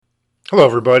Hello,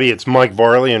 everybody. It's Mike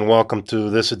Varley, and welcome to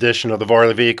this edition of the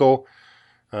Varley Vehicle.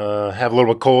 Have a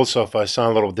little bit cold, so if I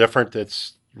sound a little different,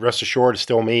 it's rest assured it's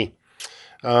still me.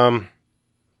 Um,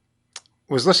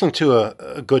 was listening to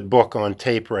a good book on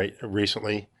tape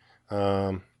recently.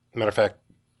 Matter of fact,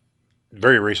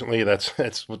 very recently.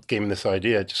 That's what gave me this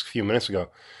idea just a few minutes ago.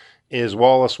 Is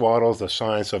Wallace Wattles' The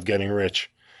Science of Getting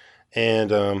Rich?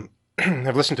 And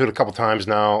I've listened to it a couple times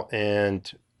now,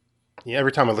 and yeah,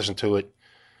 every time I listen to it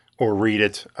or read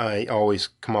it, I always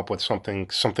come up with something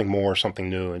more, something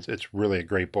new. It's really a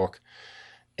great book.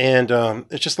 And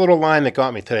it's just a little line that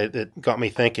got me today, that got me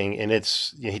thinking. And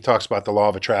he talks about the law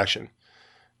of attraction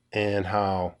and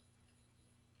how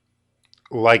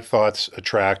like thoughts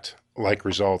attract like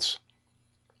results.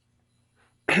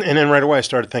 And then right away, I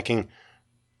started thinking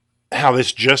how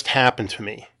this just happened to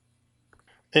me.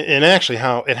 And actually,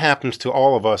 how it happens to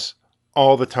all of us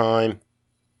all the time,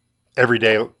 every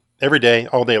day,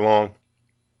 all day long,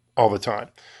 all the time.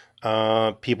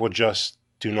 People just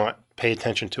do not pay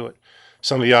attention to it.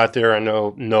 Some of you out there I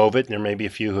know of it. There may be a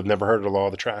few who have never heard of the law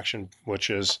of attraction, which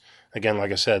is, again,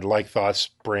 like I said, like thoughts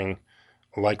bring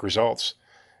like results.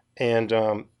 And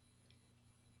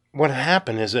what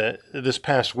happened is that this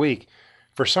past week,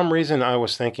 for some reason, I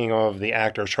was thinking of the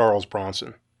actor Charles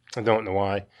Bronson. I don't know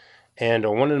why. And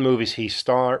one of the movies he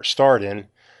starred in,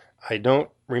 I don't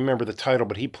remember the title,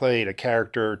 but he played a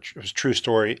character. It was a true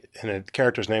story, and the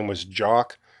character's name was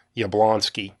Jock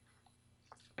Yablonsky.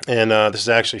 And this is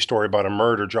actually a story about a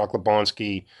murder. Jock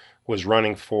Lablonsky was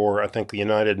running for, I think, the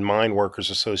United Mine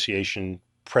Workers Association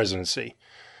presidency,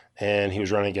 and he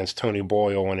was running against Tony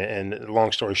Boyle. And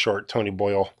long story short, Tony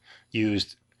Boyle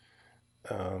used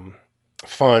um,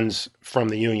 funds from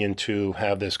the union to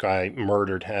have this guy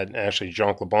murdered. Had actually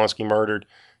Jock Lablonsky murdered,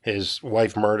 his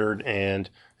wife murdered, and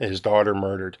his daughter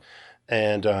murdered.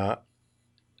 And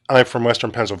I'm from Western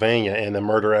Pennsylvania, and the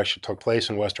murder actually took place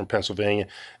in Western Pennsylvania.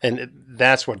 And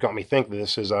that's what got me thinking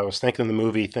this. Is I was thinking of the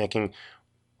movie, thinking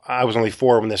I was only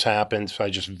 4 when this happened, so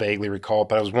I just vaguely recall.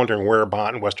 But I was wondering where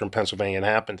about in Western Pennsylvania it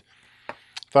happened.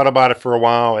 Thought about it for a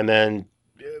while, and then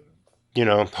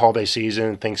holiday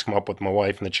season, things come up with my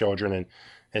wife and the children, and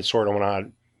it sort of went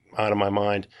out of my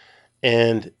mind.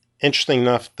 And interesting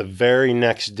enough, the very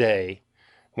next day,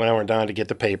 when I went down to get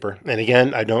the paper, and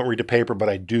again, I don't read the paper, but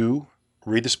I do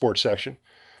read the sports section.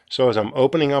 So as I'm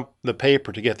opening up the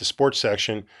paper to get the sports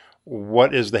section,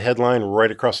 what is the headline right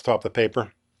across the top of the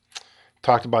paper?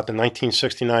 Talked about the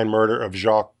 1969 murder of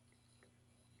Jock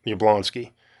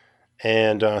Yablonsky.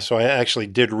 And so I actually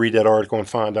did read that article and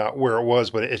find out where it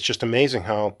was, but it's just amazing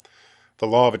how the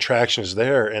law of attraction is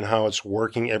there and how it's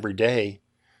working every day,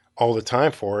 all the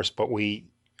time for us, but we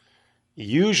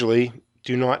usually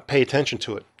do not pay attention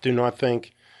to it, do not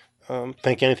think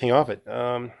anything of it.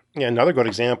 Yeah, another good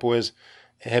example is,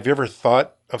 have you ever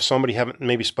thought of somebody you haven't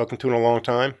maybe spoken to in a long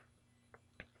time,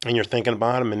 and you're thinking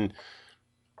about them, and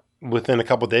within a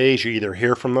couple of days you either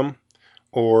hear from them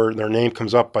or their name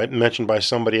comes up mentioned by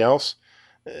somebody else?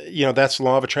 That's the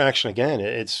law of attraction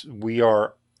again. We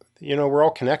are, we're all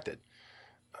connected,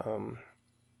 um,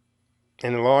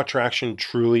 and the law of attraction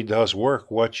truly does work.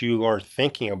 What you are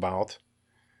thinking about,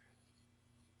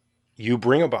 you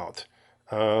bring about.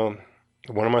 Um,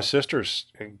 One of my sisters,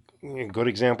 a good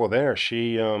example there.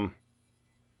 She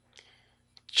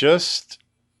just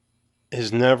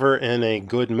is never in a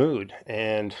good mood.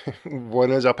 And what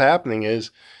ends up happening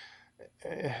is,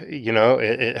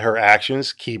 her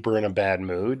actions keep her in a bad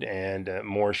mood. And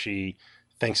more she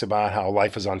thinks about how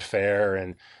life is unfair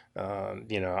and,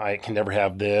 I can never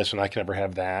have this and I can never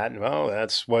have that. And well,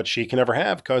 that's what she can never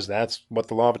have because that's what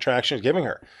the law of attraction is giving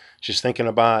her. She's thinking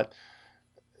about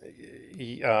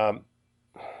uh,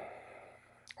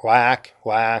 lack,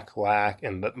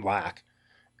 and lack.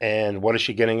 And what is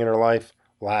she getting in her life?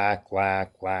 Lack,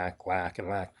 and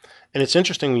lack. And it's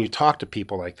interesting when you talk to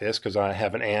people like this, because I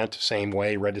have an aunt, same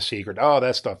way, read The Secret. Oh,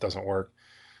 that stuff doesn't work.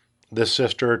 This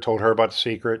sister told her about The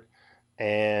Secret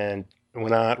and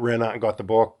ran out and got the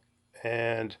book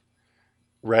and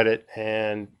read it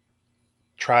and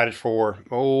tried it for,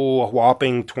 a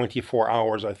whopping 24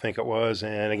 hours, I think it was.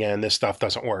 And again, this stuff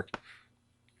doesn't work.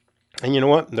 And you know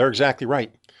what? They're exactly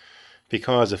right.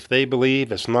 Because if they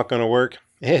believe it's not going to work,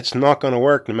 it's not going to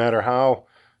work no matter how,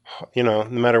 no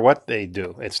matter what they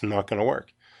do, it's not going to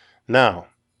work. Now,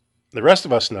 the rest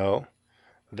of us know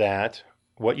that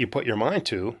what you put your mind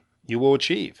to, you will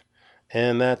achieve,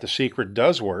 and that the secret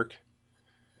does work.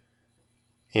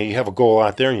 You have a goal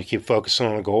out there and you keep focusing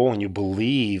on a goal and you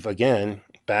believe, again,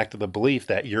 back to the belief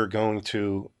that you're going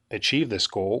to achieve this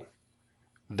goal.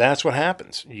 That's what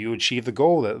happens. You achieve the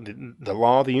goal, the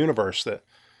law of the universe, the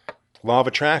law of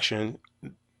attraction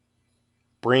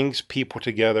brings people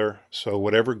together. So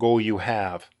whatever goal you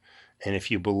have, and if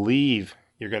you believe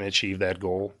you're going to achieve that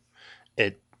goal,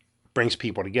 it brings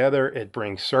people together, it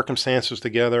brings circumstances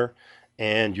together,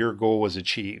 and your goal was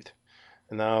achieved.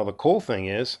 Now, the cool thing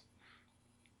is,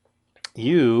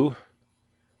 you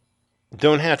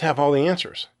don't have to have all the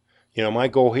answers. My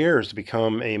goal here is to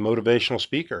become a motivational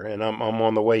speaker, and I'm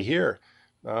on the way here.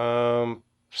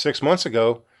 6 months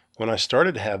ago, when I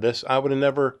started to have this, I would have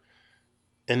never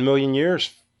in a million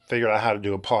years figured out how to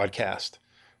do a podcast.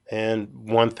 And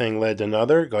one thing led to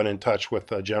another. Got in touch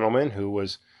with a gentleman who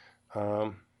was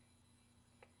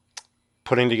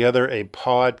putting together a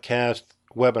podcast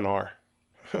webinar.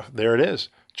 There it is.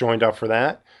 Joined up for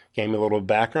that. Gave me a little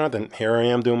background, and here I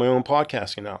am doing my own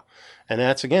podcasting now. And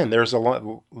that's, again, there is the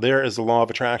law of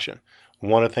attraction.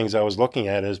 One of the things I was looking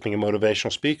at as being a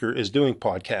motivational speaker is doing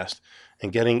podcasts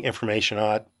and getting information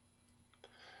out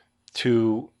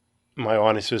to my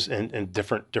audiences in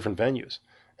different venues.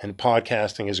 And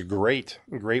podcasting is a great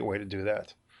way to do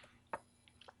that.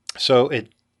 So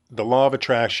the law of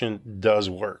attraction does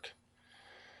work.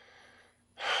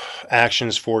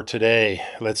 Actions for today.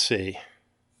 Let's see.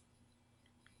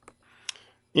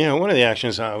 One of the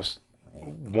actions I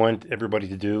want everybody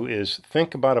to do is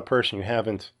think about a person you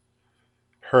haven't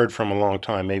heard from a long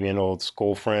time. Maybe an old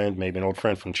school friend, maybe an old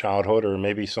friend from childhood, or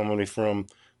maybe somebody from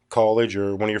college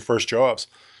or one of your first jobs.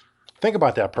 Think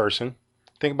about that person.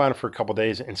 Think about it for a couple of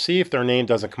days and see if their name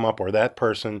doesn't come up, or that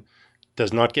person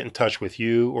does not get in touch with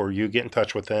you, or you get in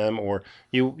touch with them, or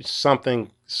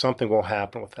something will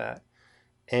happen with that.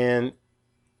 And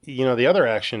the other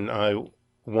action I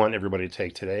want everybody to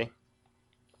take today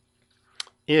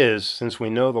is, since we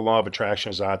know the law of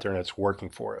attraction is out there and it's working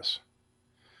for us.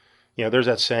 There's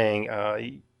that saying,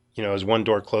 as one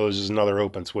door closes, another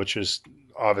opens, which is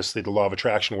obviously the law of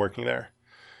attraction working there.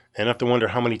 And I have to wonder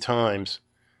how many times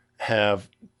have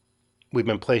we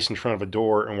been placed in front of a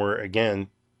door and we're, again,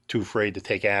 too afraid to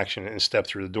take action and step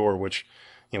through the door, which,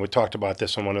 we talked about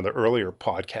this on one of the earlier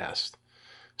podcasts.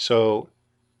 So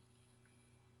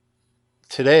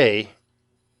today,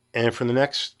 and for the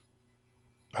next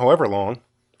however long,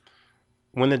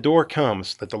 when the door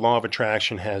comes that the law of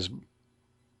attraction has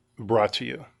brought to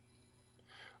you,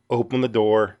 open the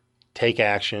door, take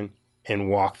action, and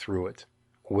walk through it,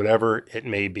 whatever it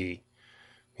may be.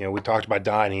 We talked about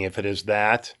dieting. If it is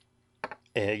that,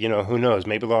 who knows?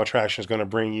 Maybe law of attraction is going to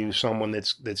bring you someone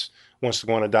that's wants to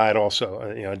go on a diet also,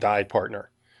 a diet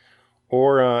partner.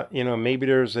 Or, maybe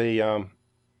there's a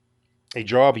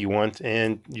job you want,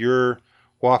 and you're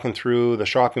walking through the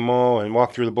shopping mall and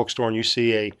walk through the bookstore, and you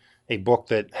see a book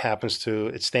that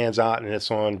it stands out, and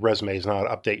it's on resumes, and how to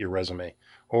update your resume,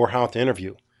 or how to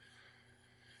interview.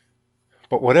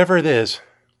 But whatever it is,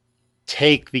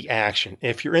 take the action.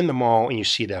 If you're in the mall and you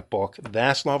see that book,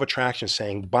 that's law of attraction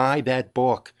saying, buy that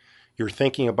book. You're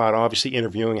thinking about, obviously,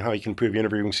 interviewing and how you can improve your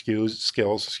interviewing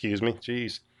skills,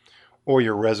 or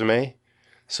your resume.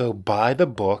 So buy the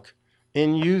book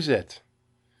and use it.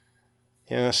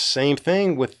 Same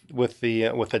thing with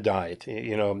the diet.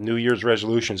 New Year's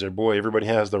resolutions. Boy, everybody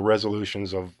has the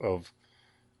resolutions of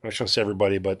I shouldn't say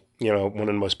everybody, but one of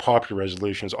the most popular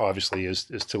resolutions obviously is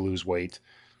to lose weight.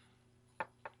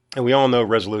 And we all know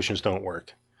resolutions don't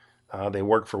work. They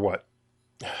work for what?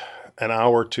 An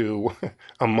hour to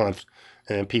a month,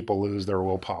 and people lose their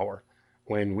willpower.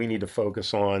 When we need to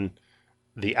focus on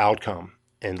the outcome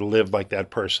and live like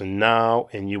that person now,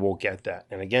 and you will get that.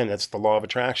 And again, that's the law of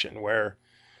attraction, where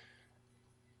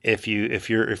if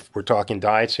we're talking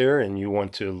diets here and you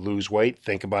want to lose weight,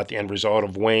 think about the end result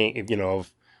of weighing,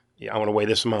 I want to weigh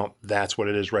this amount. That's what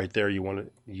it is right there. You want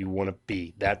to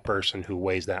be that person who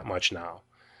weighs that much now.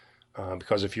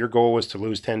 Because if your goal was to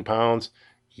lose 10 pounds,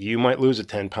 you might lose it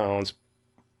 10 pounds,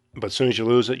 but as soon as you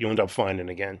lose it, you end up finding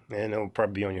it again, and it'll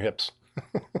probably be on your hips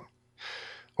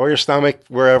or your stomach,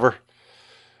 wherever.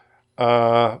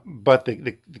 But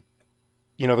the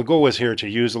goal is here to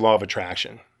use the law of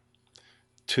attraction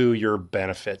to your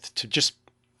benefit, to just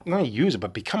not use it,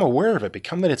 but become aware of it,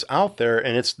 become that it's out there,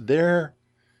 and it's there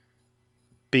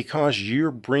because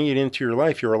you're bringing it into your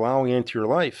life, you're allowing it into your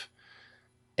life.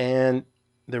 And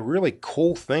the really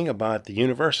cool thing about the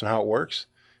universe and how it works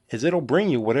is it'll bring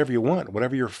you whatever you want,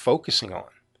 whatever you're focusing on.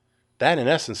 That, in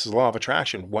essence, is the law of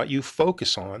attraction. What you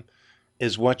focus on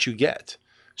is what you get.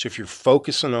 So if you're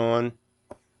focusing on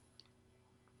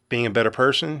being a better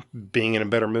person, being in a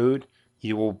better mood,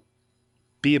 you will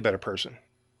be a better person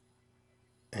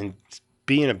and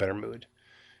be in a better mood.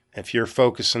 If you're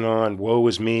focusing on, woe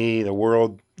is me, the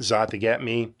world is out to get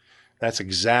me, that's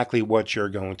exactly what you're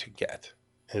going to get,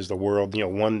 is the world,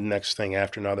 one next thing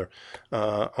after another.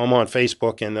 I'm on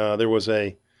Facebook, and there was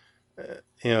a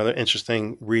They're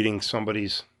interesting reading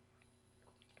somebody's,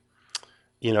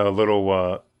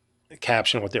 little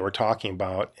caption what they were talking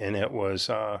about, and it was,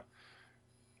 the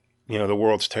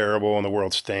world's terrible and the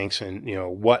world stinks, and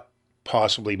what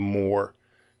possibly more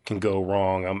can go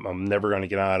wrong. I'm never going to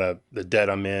get out of the debt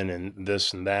I'm in, and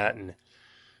this and that, and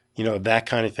that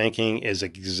kind of thinking is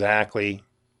exactly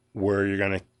where you're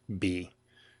going to be,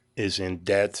 is in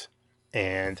debt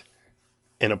and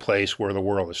in a place where the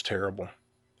world is terrible.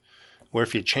 Where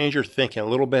if you change your thinking a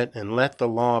little bit and let the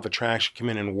law of attraction come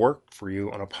in and work for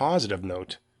you on a positive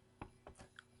note,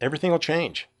 everything will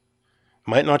change.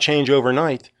 Might not change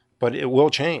overnight, but it will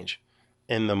change.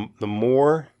 And the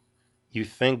more you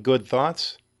think good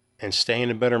thoughts and stay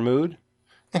in a better mood,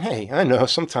 and hey, I know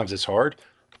sometimes it's hard.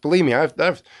 Believe me,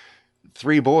 I've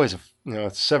 3 boys, a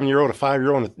 7-year-old, a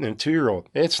 5-year-old, and a 2-year-old.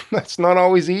 It's not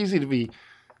always easy to be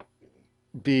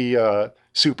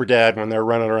super dad when they're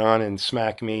running around and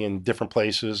smacking me in different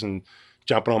places and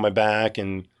jumping on my back.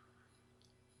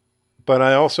 But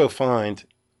I also find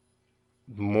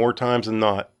more times than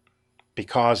not,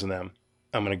 because of them,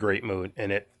 I'm in a great mood,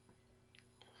 and it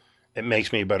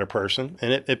makes me a better person,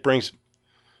 and it brings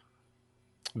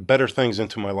better things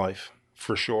into my life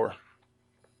for sure.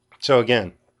 So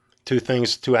again, 2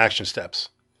 action steps.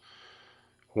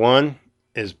 One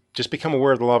is just become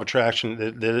aware of the law of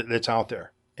attraction that's out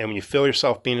there. And when you feel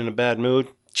yourself being in a bad mood,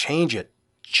 change it.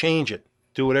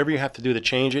 Do whatever you have to do to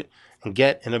change it and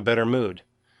get in a better mood.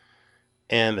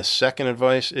 And the second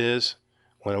advice is,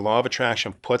 when the law of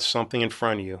attraction puts something in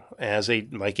front of you as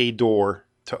like a door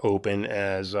to open,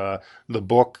 as the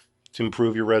book to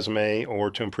improve your resume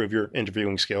or to improve your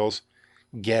interviewing skills,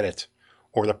 get it.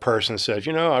 Or the person says,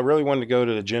 I really wanted to go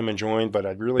to the gym and join, but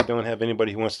I really don't have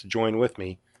anybody who wants to join with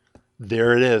me.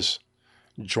 There it is.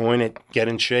 Join it. Get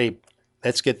in shape.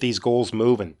 Let's get these goals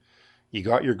moving. You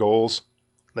got your goals.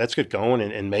 Let's get going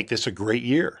and make this a great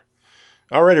year.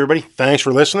 All right, everybody. Thanks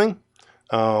for listening.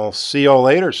 I'll see y'all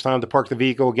later. It's time to park the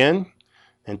vehicle again.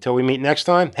 Until we meet next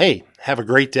time, hey, have a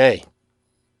great day.